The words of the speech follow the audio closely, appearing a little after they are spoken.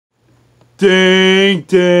Ding,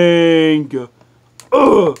 ding.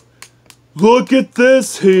 Look at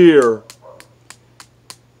this here.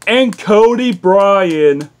 And Cody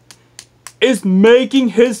Bryan is making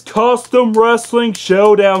his Custom Wrestling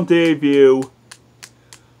Showdown debut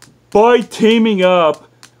by teaming up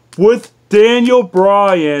with Daniel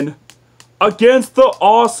Bryan against the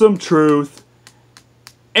Awesome Truth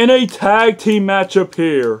in a tag team matchup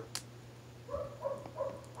here.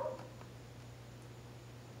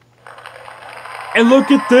 And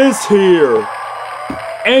look at this here.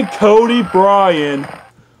 And Cody Bryan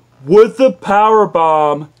with the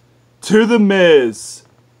powerbomb to The Miz.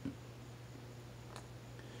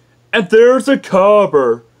 And there's a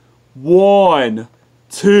cover. 1,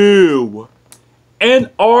 2. And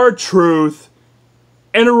R-Truth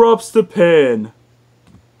interrupts the pin.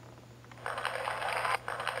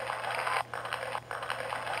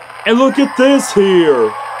 And look at this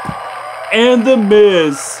here. And The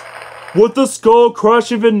Miz with the skull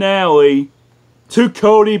crushing finale to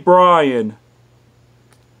Cody Bryan.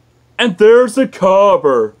 And there's a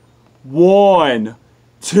cover. 1,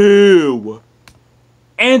 2.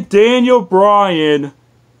 And Daniel Bryan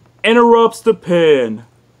interrupts the pin.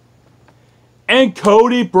 And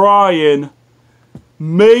Cody Bryan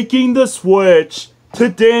making the switch to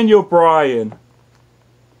Daniel Bryan.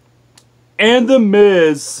 And The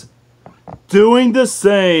Miz doing the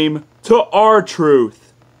same to R-Truth.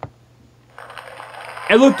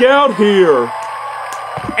 And look out here.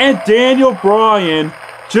 And Daniel Bryan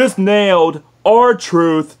just nailed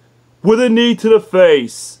R-Truth with a knee to the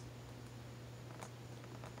face.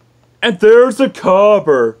 And there's a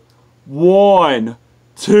cover. 1,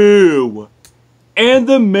 2. And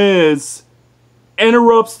The Miz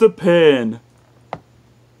interrupts the pin.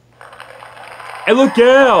 And look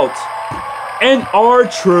out. And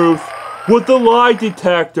R-Truth with the lie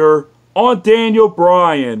detector on Daniel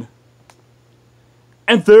Bryan.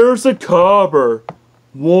 And there's a cover.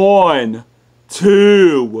 1,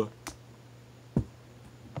 2.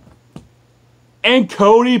 And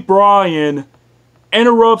Cody Bryan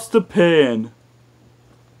interrupts the pin.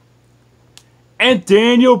 And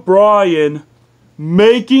Daniel Bryan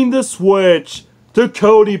making the switch to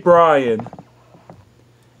Cody Bryan.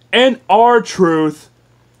 And R-Truth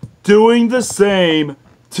doing the same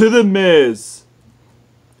to The Miz.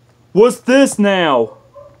 What's this now?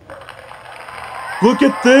 Look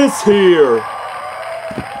at this here.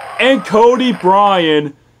 And Cody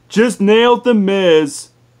Bryan just nailed The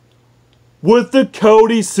Miz with the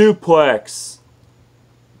Cody suplex.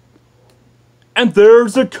 And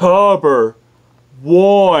there's a cover.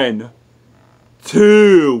 1,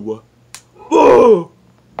 2.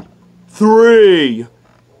 3.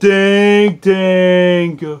 Ding,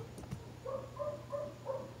 ding.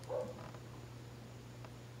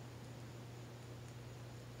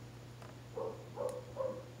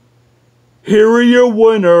 Here are your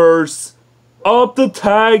winners of the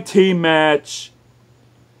tag team match.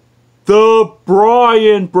 The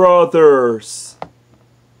Bryan Brothers.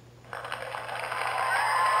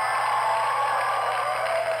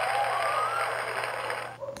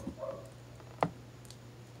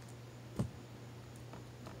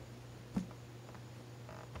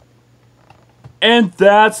 And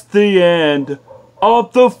that's the end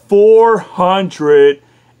of the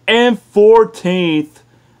 414th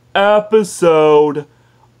episode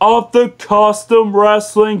of the Custom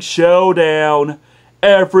Wrestling Showdown,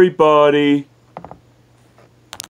 everybody.